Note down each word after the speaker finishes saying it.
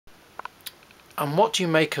And what do you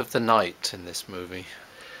make of the Knight in this movie?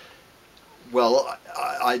 Well,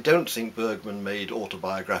 I don't think Bergman made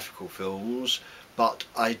autobiographical films, but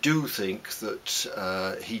I do think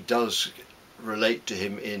that he does relate to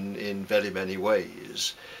him in very many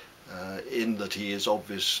ways, in that he is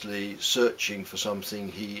obviously searching for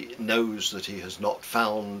something. He knows that he has not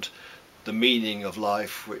found the meaning of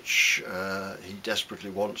life, which he desperately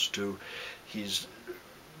wants to. He's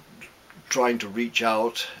trying to reach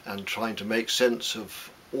out and trying to make sense of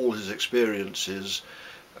all his experiences,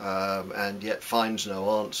 and yet finds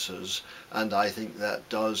no answers. And I think that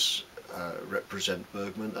does represent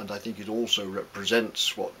Bergman, and I think it also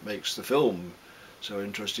represents what makes the film so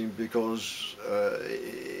interesting, because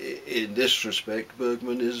in this respect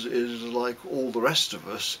Bergman is like all the rest of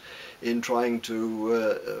us in trying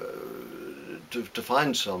to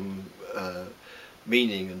find some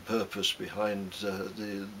meaning and purpose behind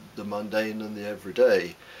the mundane and the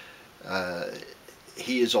everyday.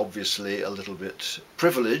 He is obviously a little bit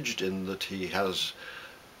privileged in that he has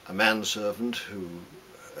a manservant who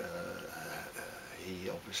he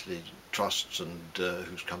obviously trusts and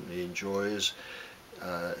whose company he enjoys.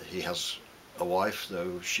 He has a wife,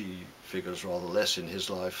 though she figures rather less in his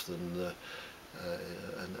life than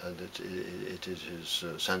and it is his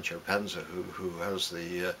Sancho Panza who has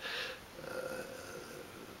the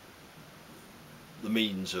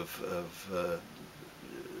means of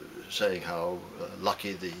saying how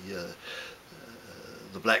lucky the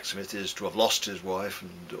blacksmith is to have lost his wife,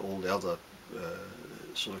 and all the other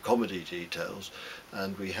sort of comedy details.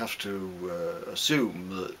 And we have to assume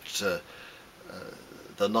that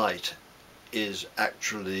the Knight is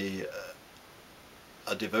actually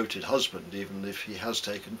a devoted husband, even if he has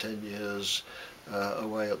taken 10 years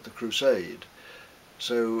away at the crusade.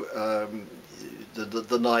 So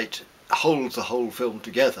the Knight holds the whole film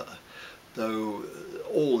together, though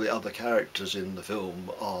all the other characters in the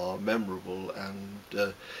film are memorable,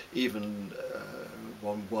 and even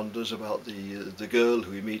one wonders about the girl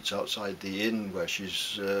who he meets outside the inn where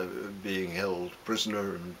she's being held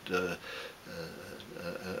prisoner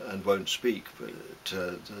and won't speak, but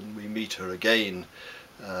then we meet her again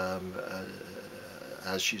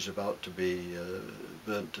as she's about to be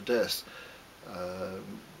burnt to death.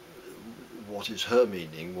 What is her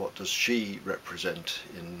meaning? What does she represent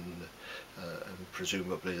and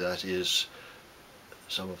presumably that is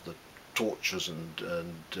some of the tortures and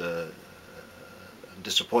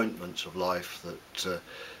disappointments of life, that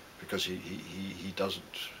because he doesn't,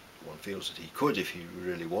 one feels that he could, if he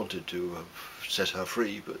really wanted to, have set her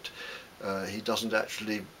free, but he doesn't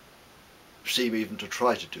actually seem even to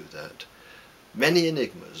try to do that. Many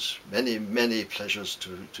enigmas, many pleasures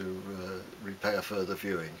to repay a further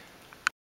viewing.